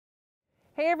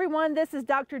Hey everyone, this is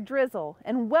Dr. Drizzle,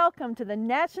 and welcome to the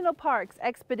National Parks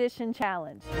Expedition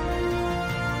Challenge.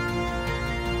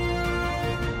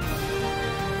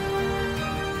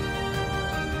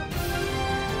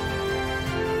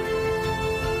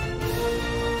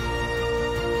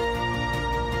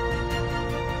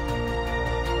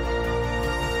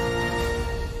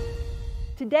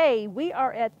 Today we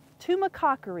are at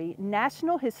Tumacácori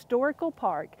National Historical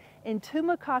Park in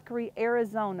Tumacácori,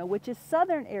 Arizona, which is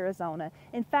southern Arizona.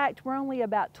 In fact, we're only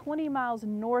about 20 miles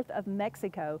north of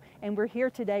Mexico, and we're here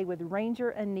today with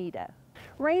Ranger Anita.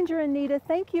 Ranger Anita,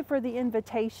 thank you for the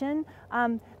invitation.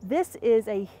 This is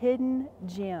a hidden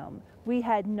gem. We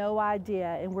had no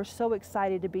idea, and we're so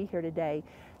excited to be here today.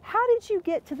 How did you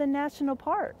get to the national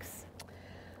parks?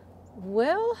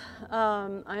 Well,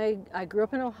 I grew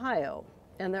up in Ohio,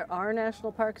 and there are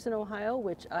national parks in Ohio,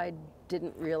 which I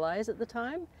didn't realize at the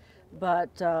time.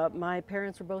 But my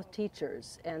parents were both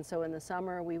teachers, and so in the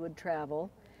summer we would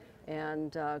travel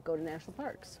and go to national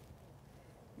parks.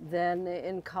 Then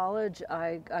in college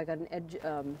I got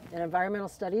an environmental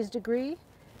studies degree,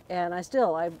 and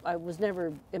I was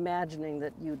never imagining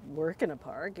that you'd work in a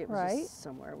park. It was just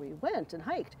somewhere we went and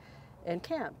hiked and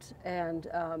camped. And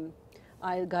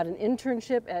I got an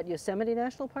internship at Yosemite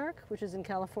National Park, which is in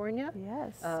California.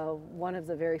 Yes. One of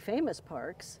the very famous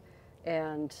parks.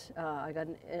 And I got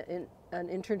an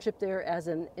internship there as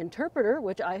an interpreter,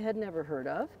 which I had never heard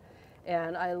of.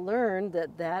 And I learned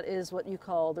that that is what you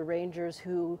call the rangers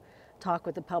who talk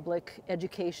with the public,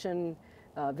 education,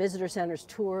 visitor centers,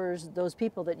 tours, those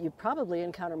people that you probably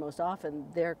encounter most often,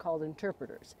 they're called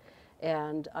interpreters.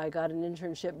 And I got an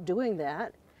internship doing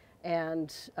that,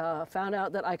 and found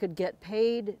out that I could get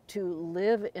paid to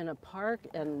live in a park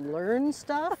and learn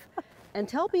stuff and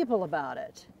tell people about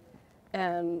it.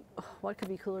 And what could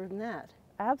be cooler than that?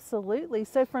 Absolutely.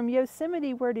 So from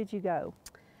Yosemite, where did you go?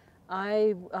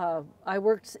 I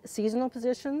worked seasonal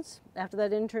positions after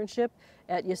that internship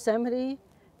at Yosemite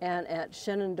and at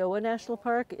Shenandoah National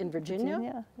Park in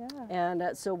Virginia. Yeah. And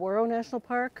at Saguaro National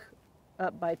Park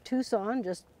up by Tucson,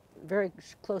 just very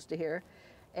close to here,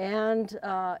 and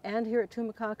here at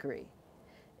Tumacácori.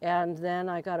 And then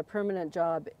I got a permanent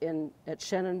job at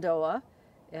Shenandoah,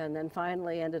 and then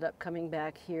finally ended up coming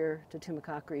back here to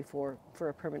Tumacácori for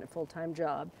a permanent full-time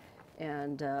job.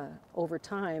 And over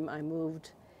time, I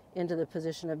moved into the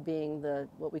position of being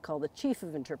what we call the chief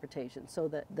of interpretation, so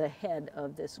the head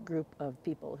of this group of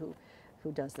people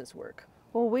who does this work.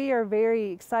 Well, we are very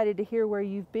excited to hear where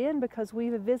you've been, because we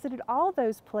have visited all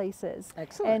those places.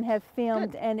 Excellent. And have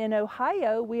filmed. Good. And in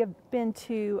Ohio, we have been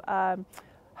to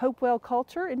Hopewell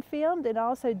Culture and filmed, and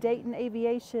also Dayton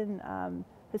Aviation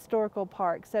Historical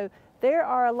Park. So there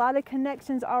are a lot of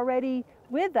connections already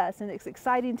with us, and it's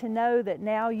exciting to know that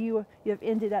now you have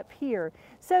ended up here.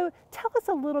 So tell us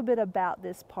a little bit about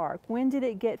this park. When did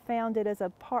it get founded as a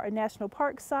national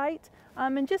park site?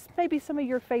 And just maybe some of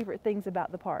your favorite things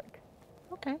about the park.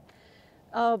 Okay.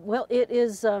 Well, it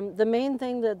is the main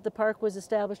thing that the park was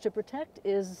established to protect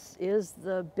is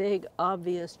the big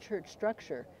obvious church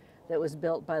structure that was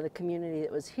built by the community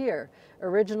that was here.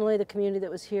 Originally, the community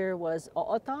that was here was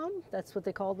O'otam, that's what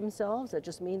they called themselves. That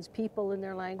just means people in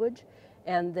their language.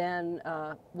 And then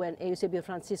when Eusebio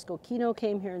Francisco Kino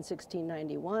came here in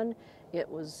 1691,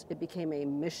 it became a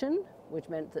mission, which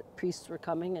meant that priests were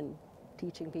coming and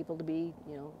teaching people to be,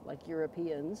 like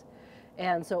Europeans.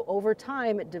 And so over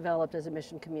time, it developed as a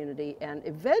mission community, and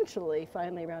eventually,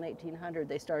 finally around 1800,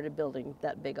 they started building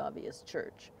that big obvious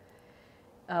church.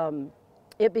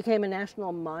 It became a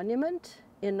national monument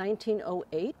in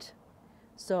 1908,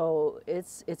 so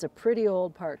it's a pretty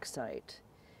old park site.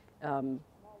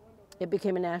 It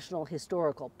became a national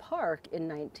historical park in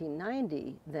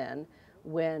 1990 then,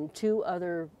 when 2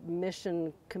 other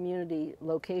mission community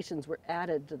locations were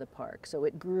added to the park. So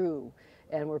it grew,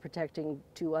 and we're protecting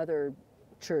 2 other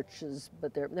churches,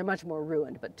 but they're much more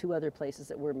ruined, but 2 other places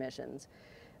that were missions.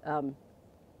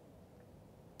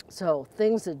 So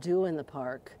things to do in the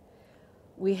park.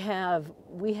 We have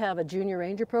a junior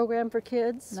ranger program for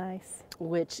kids. Nice.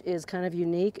 Which is kind of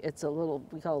unique. It's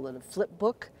we call it a flip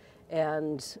book.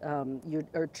 And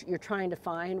you're trying to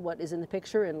find what is in the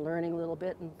picture and learning a little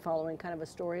bit and following kind of a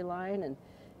storyline.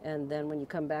 And then when you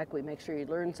come back, we make sure you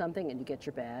learn something and you get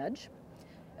your badge.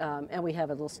 And we have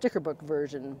a little sticker book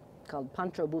version called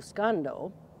Pancho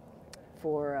Buscando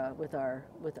with our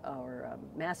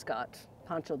mascot,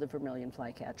 Pancho the Vermilion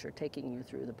Flycatcher, taking you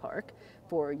through the park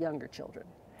for younger children.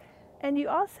 And you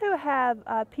also have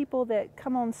people that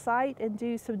come on site and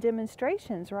do some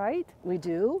demonstrations, right? We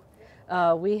do.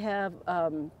 We have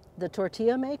the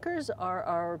tortilla makers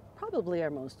are probably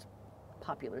our most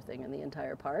popular thing in the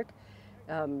entire park.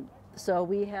 So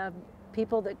we have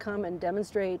people that come and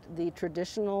demonstrate the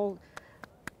traditional,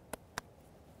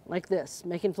 like this,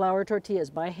 making flour tortillas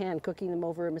by hand, cooking them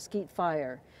over a mesquite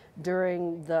fire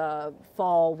during the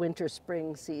fall, winter,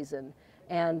 spring season.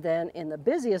 And then in the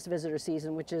busiest visitor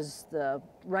season, which is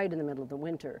right in the middle of the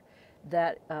winter,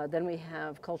 then we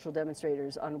have cultural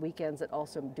demonstrators on weekends that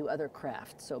also do other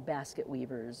crafts, so basket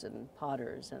weavers and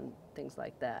potters and things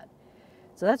like that.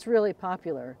 So that's really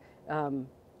popular.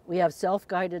 We have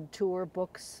self-guided tour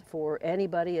books for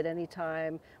anybody at any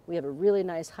time. We have a really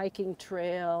nice hiking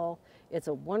trail. It's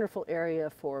a wonderful area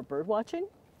for bird watching,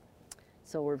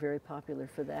 so we're very popular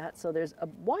for that. So there's a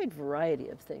wide variety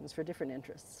of things for different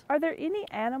interests. Are there any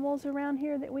animals around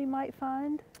here that we might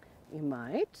find? You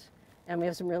might, and we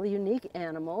have some really unique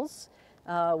animals.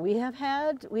 We have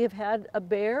had a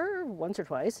bear once or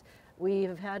twice. We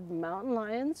have had mountain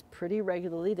lions pretty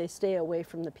regularly. They stay away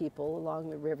from the people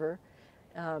along the river.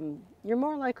 You're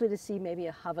more likely to see maybe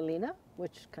a javelina,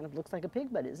 which kind of looks like a pig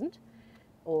but isn't.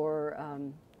 Or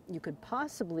you could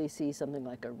possibly see something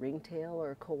like a ringtail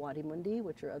or a coatimundi,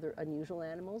 which are other unusual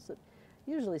animals that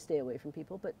usually stay away from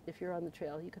people. But if you're on the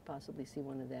trail, you could possibly see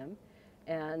one of them.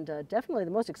 And definitely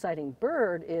the most exciting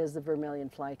bird is the vermilion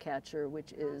flycatcher,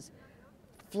 which is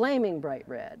flaming bright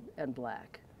red and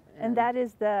black. And that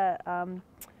is the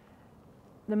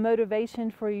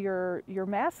motivation for your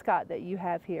mascot that you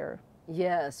have here.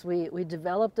 Yes, we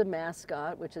developed a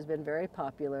mascot which has been very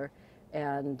popular,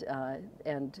 and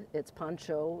it's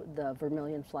Pancho, the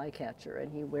vermilion flycatcher,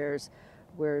 and he wears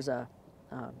a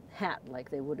hat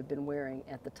like they would have been wearing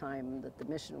at the time that the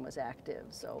mission was active.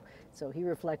 So he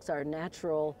reflects our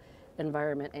natural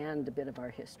environment and a bit of our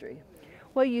history.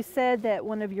 Well, you said that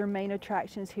one of your main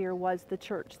attractions here was the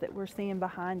church that we're seeing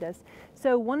behind us.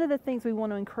 So one of the things we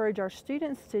want to encourage our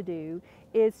students to do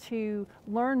is to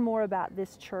learn more about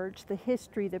this church, the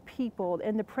history, the people,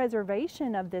 and the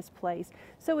preservation of this place.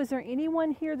 So is there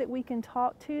anyone here that we can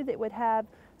talk to that would have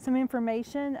some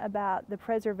information about the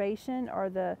preservation or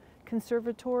the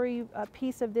conservatory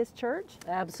piece of this church?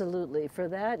 Absolutely. For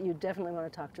that, you definitely want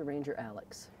to talk to Ranger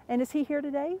Alex. And is he here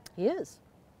today? He is.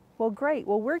 Well, great.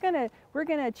 Well, we're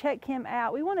gonna check him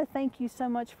out. We want to thank you so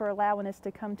much for allowing us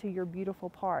to come to your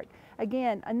beautiful park.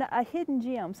 Again, a hidden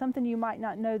gem, something you might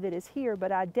not know that is here,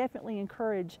 but I definitely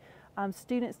encourage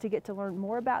students to get to learn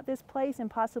more about this place, and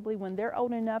possibly when they're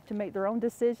old enough to make their own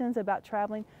decisions about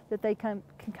traveling, that they can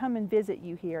come and visit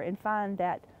you here and find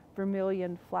that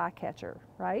vermilion flycatcher,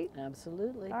 right?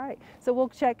 Absolutely. All right. So we'll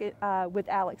check it with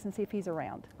Alex and see if he's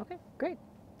around. Okay, great.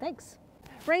 Thanks.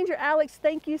 Ranger Alex,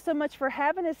 thank you so much for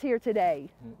having us here today.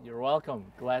 You're welcome.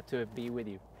 Glad to be with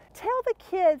you. Tell the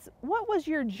kids, what was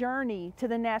your journey to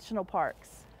the national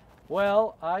parks?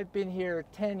 Well, I've been here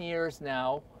 10 years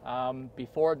now.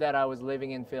 Before that, I was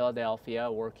living in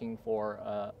Philadelphia, working for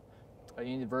a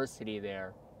university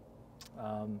there.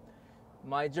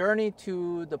 My journey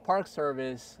to the Park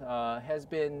Service has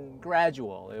been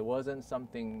gradual. It wasn't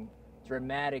something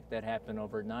dramatic that happened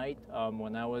overnight.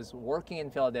 When I was working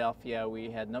in Philadelphia, we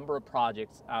had a number of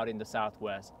projects out in the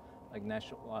Southwest, like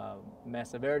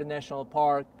Mesa Verde National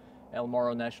Park, El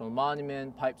Morro National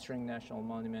Monument, Pipe String National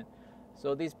Monument.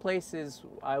 So these places,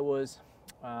 I was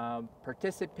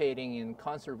participating in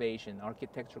conservation,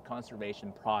 architectural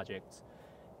conservation projects.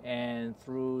 And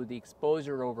through the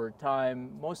exposure over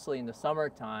time, mostly in the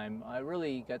summertime, I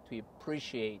really got to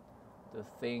appreciate the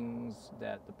things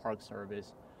that the Park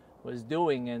Service was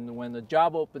doing. And when the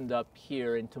job opened up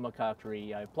here in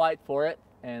Tumacácori, I applied for it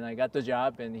and I got the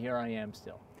job, and here I am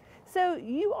still. So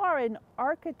you are an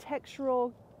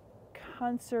architectural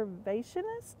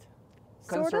conservationist?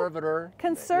 Conservator.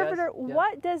 Conservator. Yes, yeah.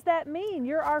 What does that mean?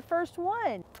 You're our first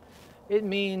one. It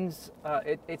means,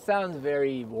 it sounds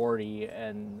very wordy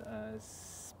and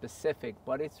specific,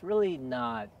 but it's really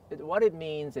not. What it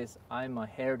means is I'm a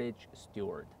heritage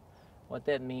steward. What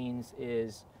that means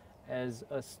is, as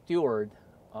a steward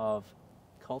of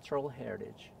cultural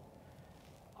heritage,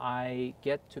 I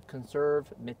get to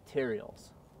conserve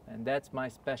materials, and that's my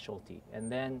specialty.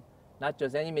 And then not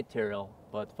just any material,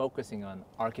 but focusing on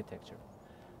architecture.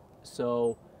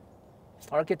 So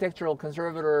architectural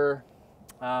conservator,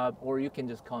 or you can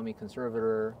just call me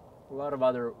conservator. A lot of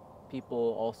other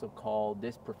people also call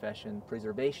this profession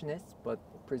preservationist, but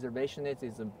preservationist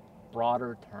is a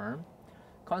broader term.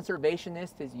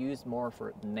 Conservationist is used more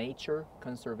for nature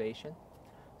conservation,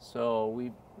 so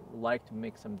we like to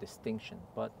make some distinction,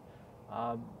 but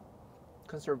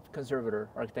conservator,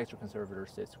 architectural conservator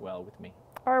sits well with me.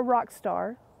 Or a rock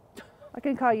star. I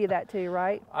can call you that too,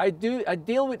 right? I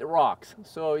deal with rocks,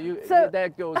 so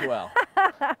that goes well.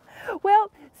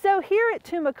 Well, so here at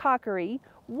Tumacácori,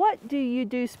 What do you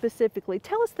do specifically?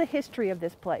 Tell us the history of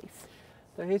this place.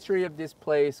 The history of this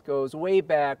place goes way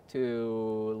back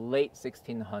to late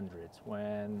 1600s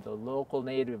when the local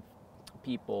native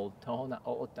people, Tohono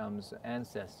O'odham's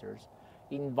ancestors,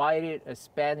 invited a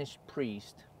Spanish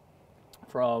priest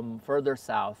from further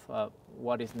south,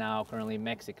 what is now currently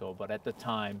Mexico, but at the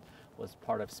time was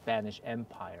part of Spanish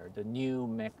Empire, the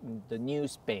new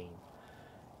Spain.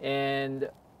 And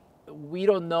we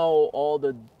don't know all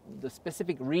the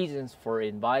specific reasons for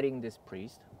inviting this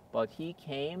priest, but he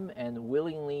came and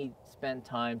willingly spent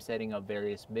time setting up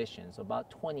various missions, about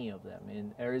 20 of them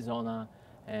in Arizona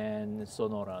and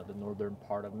Sonora, the northern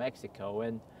part of Mexico.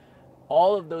 And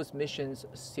all of those missions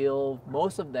still,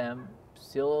 most of them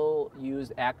still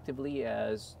used actively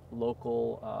as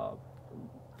local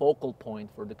focal point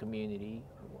for the community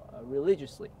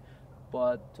religiously.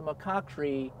 But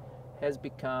Tumacácori has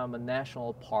become a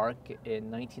national park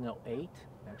in 1908,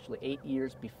 actually 8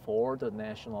 years before the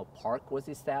national park was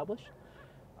established.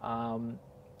 And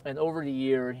over the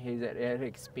years, it had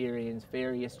experienced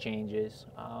various changes,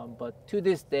 but to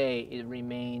this day, it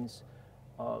remains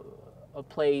a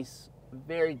place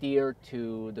very dear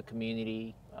to the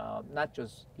community, not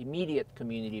just immediate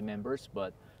community members,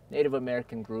 but Native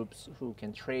American groups who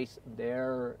can trace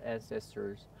their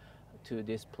ancestors to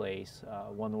this place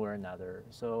one way or another.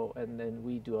 So, and then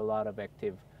we do a lot of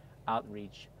active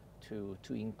outreach to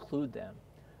include them.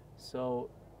 So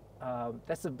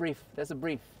that's a brief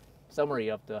summary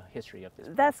of the history of this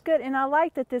place. That's good, and I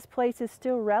like that this place is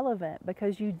still relevant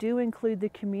because you do include the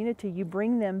community. You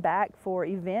bring them back for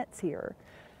events here.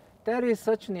 That is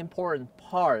such an important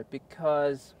part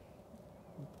because,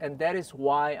 and that is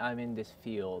why I'm in this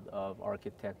field of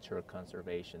architecture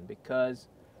conservation, because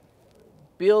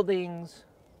buildings,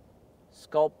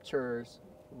 sculptures,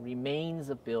 remains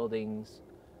of buildings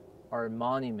are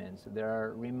monuments. They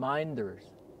are reminders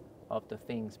of the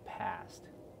things past.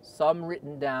 Some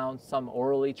written down, some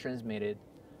orally transmitted,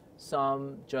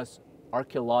 some just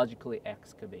archaeologically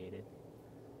excavated.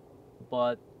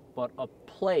 But a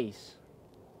place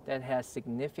that has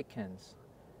significance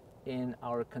in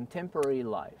our contemporary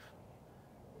life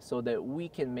so that we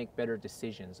can make better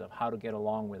decisions of how to get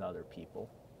along with other people,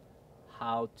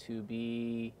 how to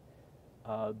be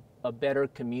a better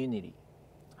community,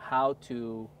 how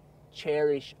to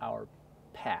cherish our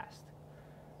past.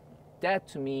 That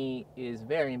to me is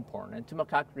very important. And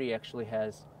Tumacácori actually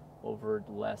has, over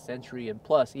the last century and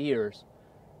plus years,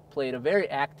 played a very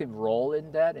active role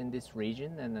in that in this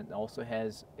region, and it also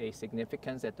has a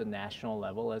significance at the national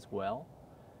level as well.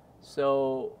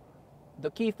 So the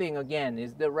key thing again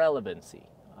is the relevancy.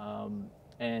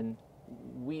 And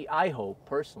I hope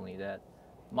personally that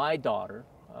my daughter,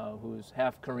 who's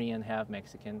half Korean, half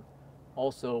Mexican,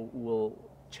 also will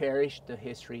cherish the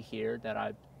history here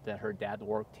that her dad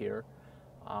worked here,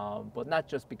 but not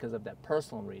just because of that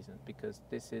personal reason, because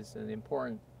this is an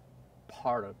important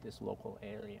part of this local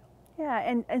area. Yeah,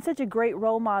 and such a great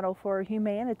role model for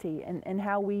humanity and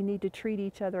how we need to treat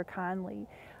each other kindly.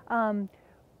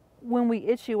 When we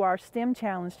issue our STEM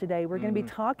challenge today, we're going to be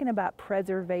talking about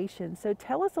preservation. So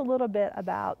tell us a little bit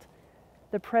about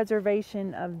the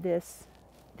preservation of these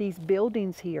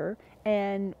buildings here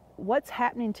and what's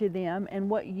happening to them and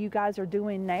what you guys are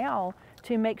doing now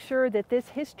to make sure that this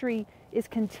history is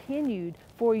continued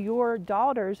for your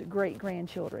daughter's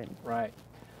great-grandchildren. Right.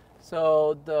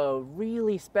 So the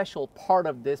really special part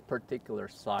of this particular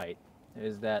site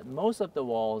is that most of the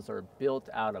walls are built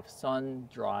out of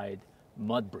sun-dried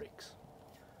mud bricks.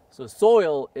 So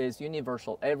soil is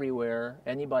universal everywhere.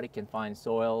 Anybody can find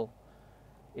soil.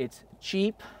 It's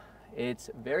cheap. It's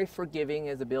very forgiving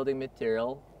as a building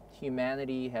material.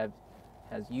 Humanity has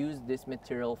used this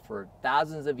material for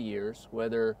thousands of years,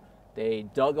 whether they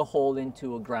dug a hole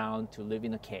into a ground to live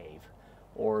in a cave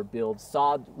or build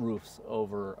sod roofs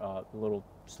over a little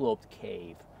sloped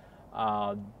cave.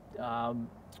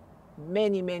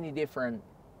 Many, many different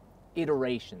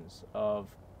iterations of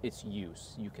its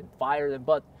use. You can fire them,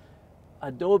 but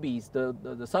adobes,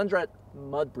 the sun-dried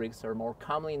mud bricks are more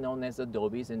commonly known as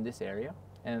adobes in this area.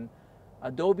 And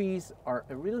adobes are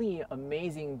really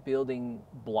amazing building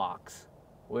blocks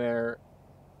where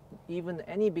even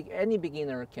any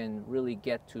beginner can really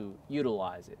get to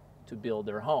utilize it to build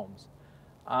their homes.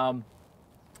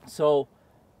 So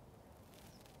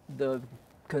the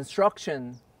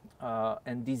construction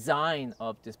and design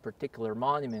of this particular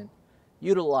monument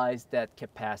utilize that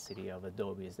capacity of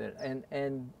adobes.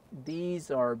 And these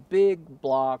are big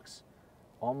blocks,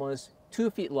 almost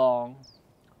 2 feet long,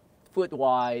 foot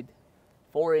wide,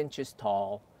 4 inches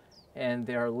tall, and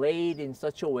they are laid in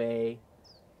such a way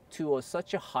to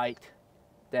such a height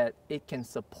that it can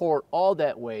support all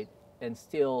that weight and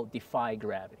still defy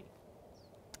gravity.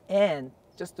 And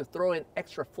just to throw in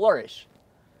extra flourish,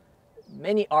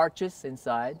 many arches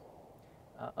inside,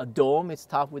 a dome, it's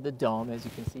topped with a dome, as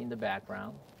you can see in the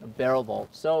background, a barrel vault.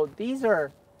 So these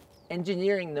are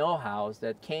engineering know-hows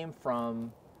that came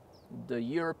from the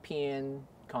European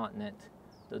continent,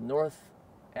 the North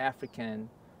African,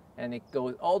 and it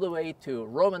goes all the way to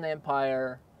Roman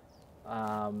Empire,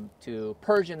 to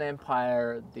Persian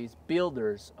Empire, these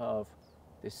builders of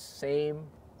the same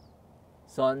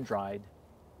sun-dried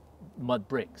mud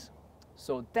bricks.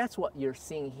 So that's what you're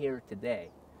seeing here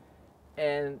today.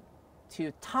 And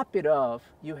to top it off,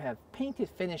 you have painted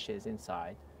finishes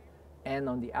inside and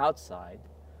on the outside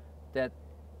that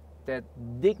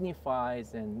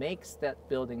dignifies and makes that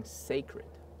building sacred,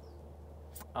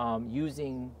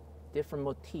 using different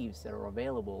motifs that are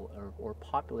available or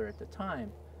popular at the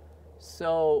time.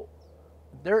 So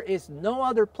there is no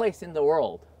other place in the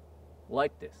world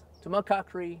like this.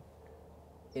 Tumacácori,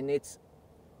 in its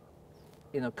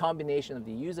combination of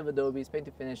the use of adobes,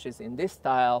 painted finishes in this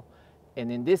style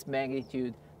and in this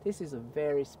magnitude, this is a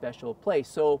very special place.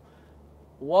 So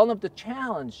one of the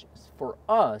challenges for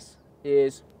us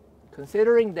is,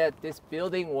 considering that this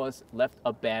building was left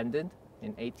abandoned in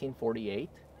 1848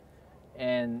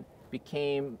 and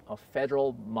became a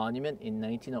federal monument in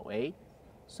 1908.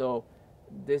 So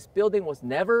this building was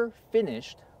never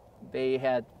finished. They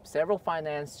had several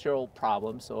financial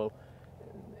problems, so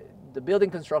the building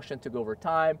construction took over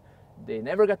time. They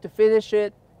never got to finish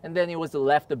it, and then it was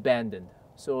left abandoned.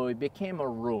 So it became a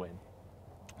ruin.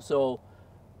 So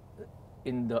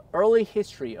in the early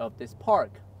history of this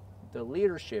park, the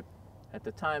leadership at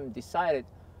the time decided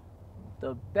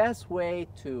the best way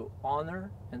to honor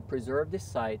and preserve this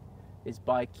site is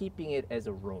by keeping it as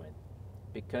a ruin.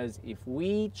 Because if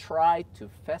we try to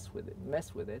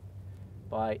mess with it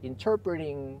by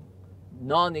interpreting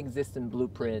non-existent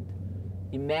blueprint,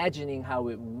 imagining how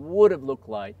it would have looked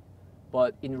like,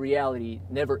 but in reality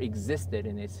never existed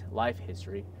in its life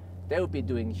history, that would be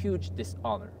doing huge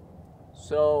dishonor.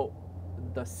 So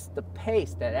the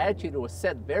pace, that attitude was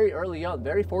set very early on,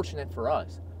 very fortunate for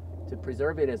us, to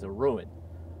preserve it as a ruin.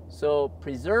 So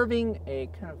preserving a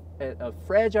kind of a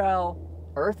fragile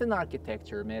earthen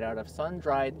architecture made out of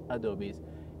sun-dried adobes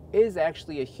is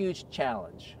actually a huge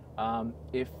challenge.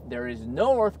 If there is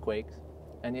no earthquakes,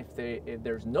 and if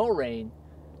there's no rain,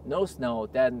 no snow,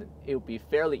 then it would be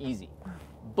fairly easy.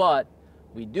 But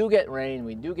we do get rain,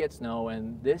 we do get snow,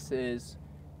 and this is,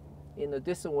 in a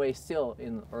distant way, still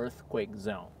in an earthquake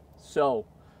zone. So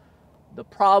the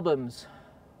problems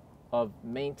of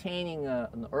maintaining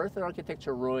an earthen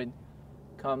architecture ruin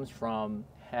comes from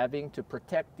having to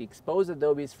protect the exposed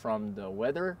adobes from the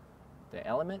weather, the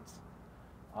elements,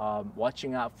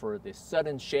 watching out for the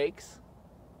sudden shakes.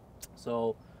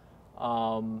 So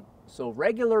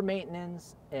regular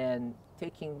maintenance and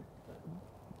taking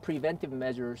preventive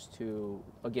measures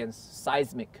against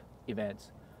seismic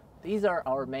events. These are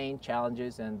our main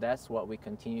challenges, and that's what we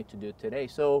continue to do today.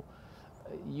 So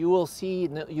you'll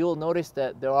notice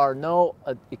that there are no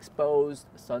exposed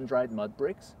sun-dried mud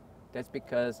bricks. That's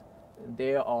because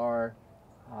they are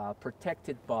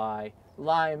protected by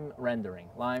lime rendering,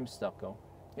 lime stucco.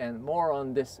 And more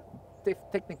on this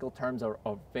technical terms are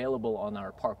available on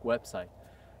our park website.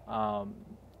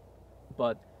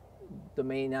 But the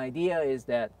main idea is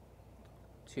that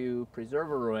to preserve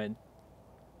a ruin,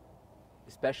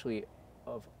 especially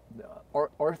of the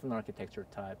earthen architecture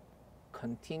type,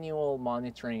 continual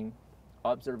monitoring,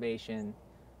 observation,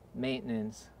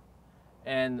 maintenance,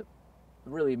 and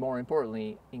really more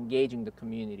importantly, engaging the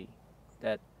community,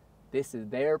 that this is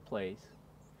their place.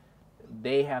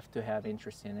 They have to have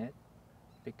interest in it,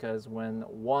 because when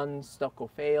one stucco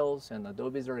fails and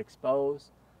adobes are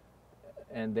exposed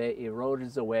and they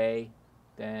erodes away,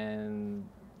 then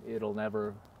it'll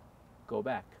never go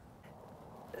back.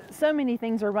 So many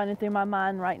things are running through my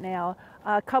mind right now.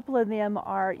 A couple of them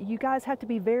are, you guys have to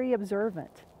be very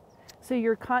observant. So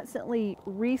you're constantly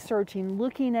researching,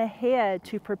 looking ahead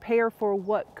to prepare for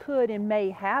what could and may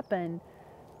happen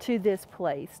to this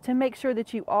place, to make sure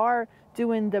that you are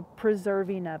doing the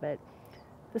preserving of it.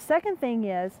 The second thing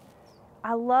is,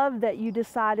 I love that you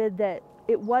decided that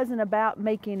it wasn't about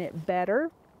making it better,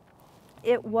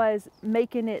 it was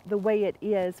making it the way it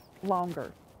is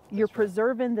longer. You're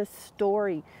preserving the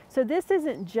story. So this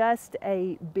isn't just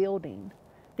a building.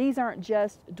 These aren't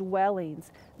just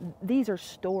dwellings. These are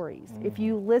stories. Mm-hmm. If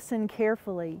you listen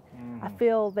carefully, I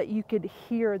feel that you could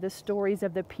hear the stories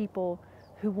of the people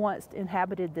who once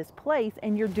inhabited this place.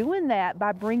 And you're doing that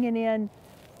by bringing in,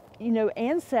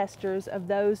 ancestors of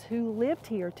those who lived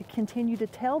here to continue to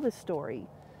tell the story.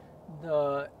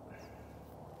 The,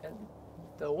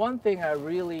 the one thing I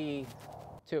really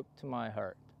took to my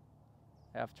heart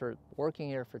after working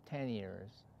here for 10 years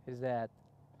is that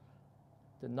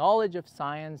the knowledge of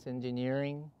science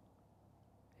engineering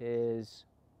is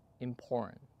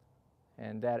important,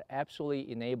 and that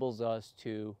absolutely enables us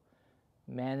to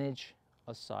manage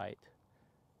a site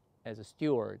as a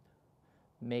steward,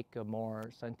 make a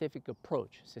more scientific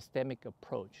approach, systemic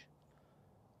approach.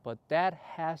 But that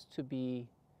has to be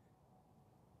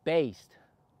based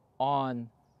on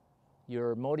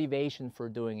your motivation for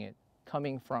doing it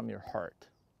coming from your heart.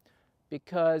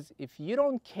 Because if you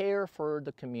don't care for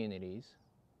the communities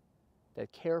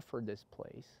that care for this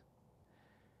place,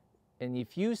 and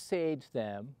if you say to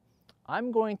them,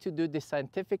 I'm going to do this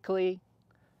scientifically,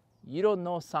 you don't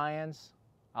know science,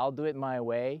 I'll do it my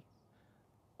way,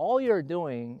 all you're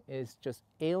doing is just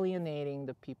alienating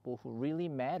the people who really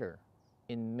matter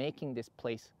in making this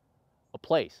place a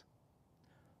place.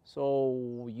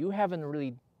 So you haven't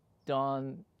really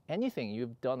done anything.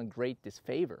 You've done a great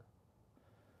disfavor.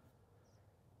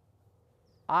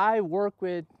 I work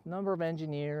with a number of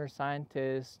engineers,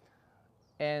 scientists,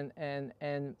 and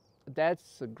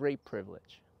that's a great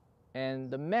privilege. And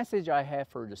the message I have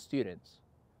for the students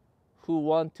who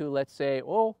want to, let's say,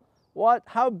 oh,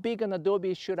 how big an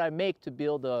adobe should I make to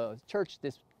build a church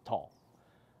this tall?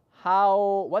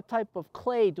 What type of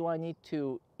clay do I need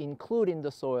to include in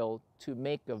the soil to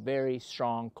make a very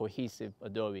strong, cohesive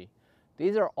adobe?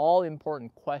 These are all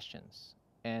important questions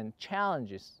and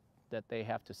challenges that they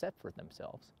have to set for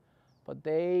themselves. But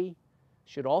they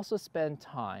should also spend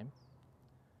time,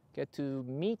 get to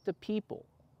meet the people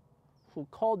who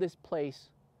call this place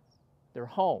their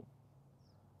home,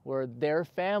 where their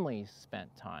families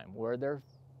spent time, where their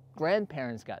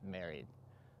grandparents got married,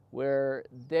 where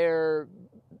their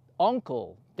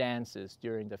uncle dances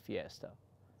during the fiesta.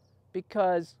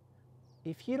 Because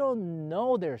if you don't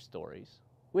know their stories,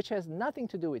 which has nothing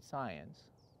to do with science,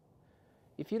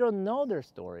 if you don't know their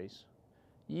stories,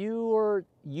 your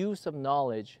use of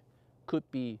knowledge could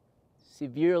be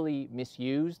severely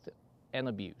misused and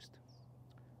abused.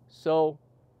 So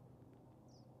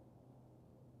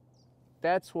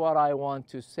that's what I want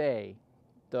to say.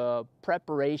 The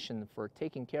preparation for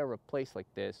taking care of a place like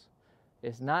this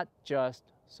is not just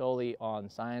solely on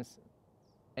science,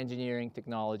 engineering,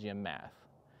 technology, and math.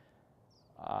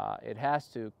 It has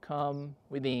to come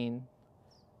within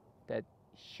that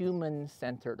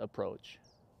human-centered approach.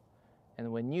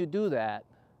 And when you do that,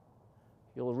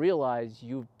 you'll realize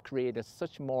you've created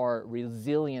such more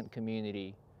resilient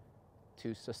community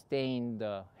to sustain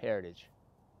the heritage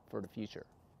for the future.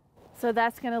 So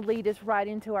that's going to lead us right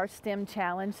into our STEM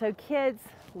challenge. So kids,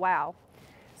 wow.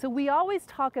 So we always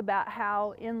talk about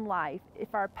how in life,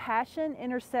 if our passion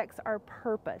intersects our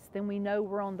purpose, then we know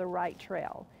we're on the right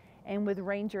trail. And with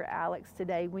Ranger Alex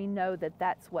today, we know that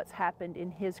that's what's happened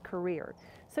in his career.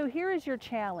 So here is your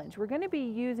challenge. We're going to be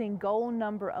using goal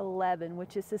number 11,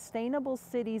 which is sustainable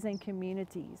cities and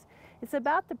communities. It's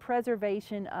about the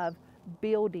preservation of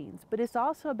buildings, but it's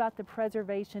also about the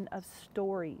preservation of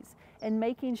stories and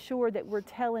making sure that we're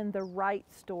telling the right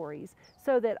stories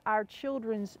so that our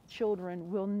children's children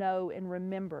will know and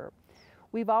remember.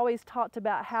 We've always talked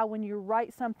about how when you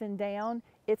write something down,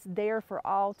 it's there for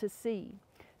all to see.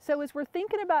 So as we're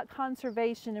thinking about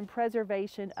conservation and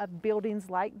preservation of buildings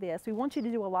like this, we want you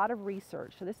to do a lot of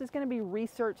research. So this is going to be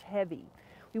research heavy.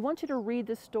 We want you to read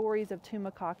the stories of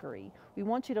Tumacácori. We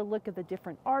want you to look at the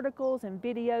different articles and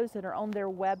videos that are on their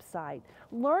website.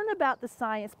 Learn about the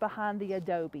science behind the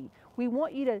adobe. We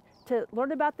want you to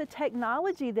learn about the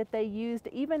technology that they used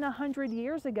even 100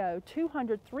 years ago,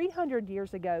 200, 300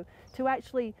 years ago to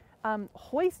actually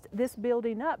hoist this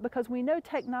building up, because we know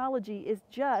technology is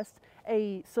just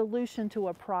a solution to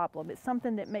a problem. It's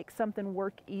something that makes something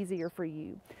work easier for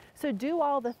you. So do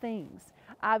all the things.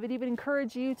 I would even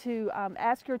encourage you to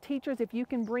ask your teachers if you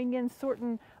can bring in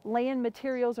certain land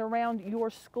materials around your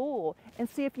school and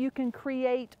see if you can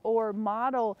create or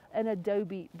model an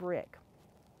adobe brick.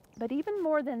 But even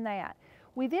more than that,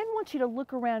 we then want you to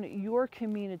look around at your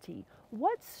community.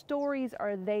 What stories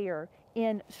are there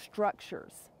in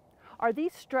structures? Are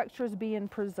these structures being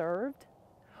preserved?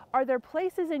 Are there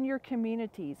places in your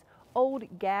communities,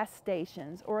 old gas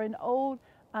stations or an old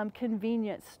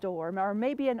convenience store or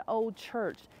maybe an old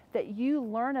church that you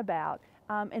learn about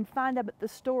and find out the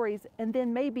stories, and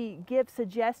then maybe give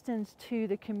suggestions to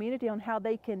the community on how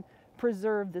they can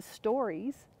preserve the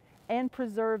stories and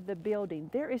preserve the building?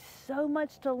 There is so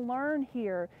much to learn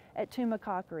here at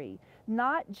Tumacácori,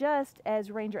 not just,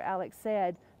 as Ranger Alex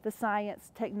said, the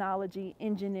science, technology,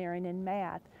 engineering, and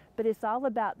math, but it's all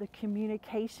about the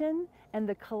communication and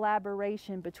the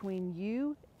collaboration between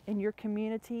you and your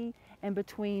community and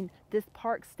between this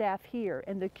park staff here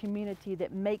and the community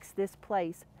that makes this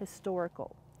place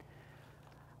historical.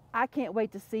 I can't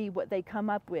wait to see what they come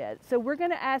up with. So we're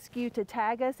going to ask you to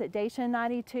tag us at Dacian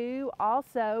 92.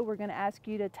 Also, we're going to ask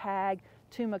you to tag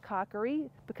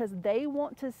Tumacácori because they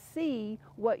want to see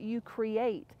what you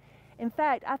create. In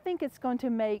fact, I think it's going to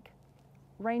make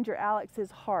Ranger Alex's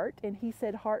heart, and he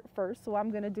said heart first, so I'm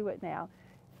going to do it now,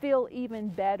 feel even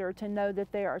better to know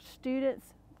that there are students,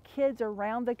 kids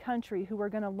around the country who are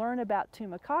going to learn about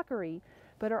Tumacácori,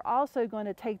 but are also going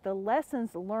to take the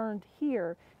lessons learned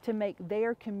here to make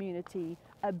their community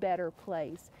a better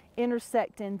place,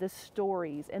 intersecting the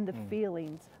stories and the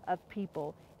feelings of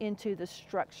people into the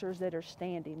structures that are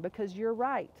standing. Because you're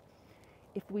right,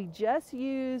 if we just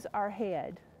use our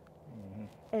head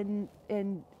and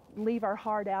leave our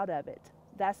heart out of it,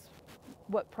 that's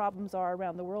what problems are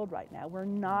around the world right now. We're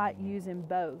not using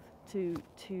both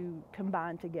to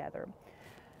combine together.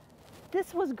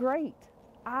 This was great.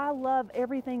 I love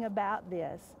everything about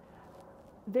this.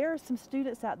 There are some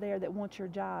students out there that want your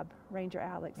job, Ranger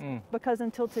Alex, because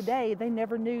until today, they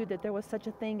never knew that there was such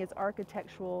a thing as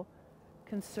architectural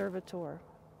conservator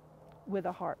with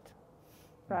a heart,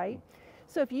 right?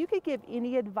 So if you could give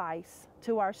any advice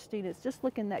to our students, just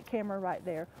look in that camera right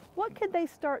there, what could they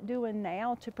start doing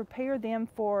now to prepare them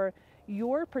for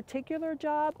your particular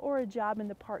job or a job in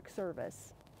the park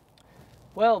service?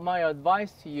 Well, my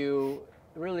advice to you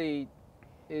really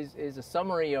is a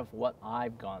summary of what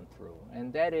I've gone through,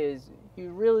 and that is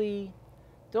you really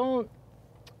don't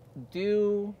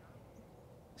do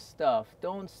stuff,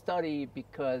 don't study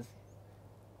because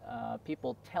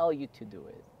people tell you to do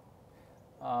it.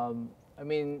 I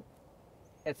mean,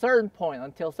 at certain point,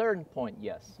 until a certain point,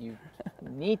 yes, you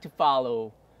need to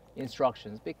follow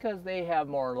instructions because they have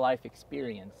more life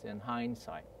experience and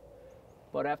hindsight.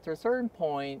 But after a certain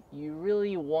point, you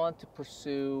really want to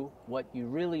pursue what you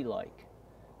really like.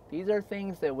 These are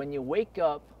things that when you wake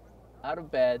up out of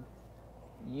bed,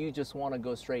 you just want to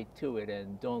go straight to it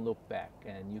and don't look back,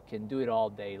 and you can do it all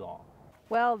day long.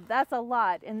 Well, that's a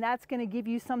lot, and that's going to give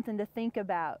you something to think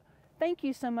about. Thank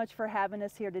you so much for having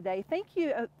us here today. Thank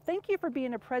you for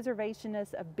being a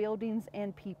preservationist of buildings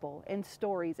and people and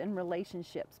stories and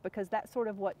relationships, because that's sort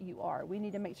of what you are. We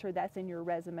need to make sure that's in your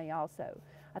resume also.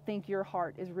 I think your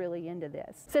heart is really into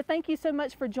this. So thank you so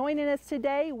much for joining us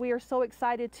today. We are so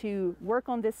excited to work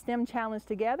on this STEM challenge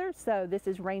together. So this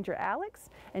is Ranger Alex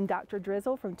and Dr.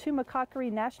 Drizzle from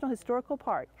Tumacácori National Historical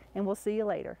Park, and we'll see you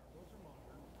later.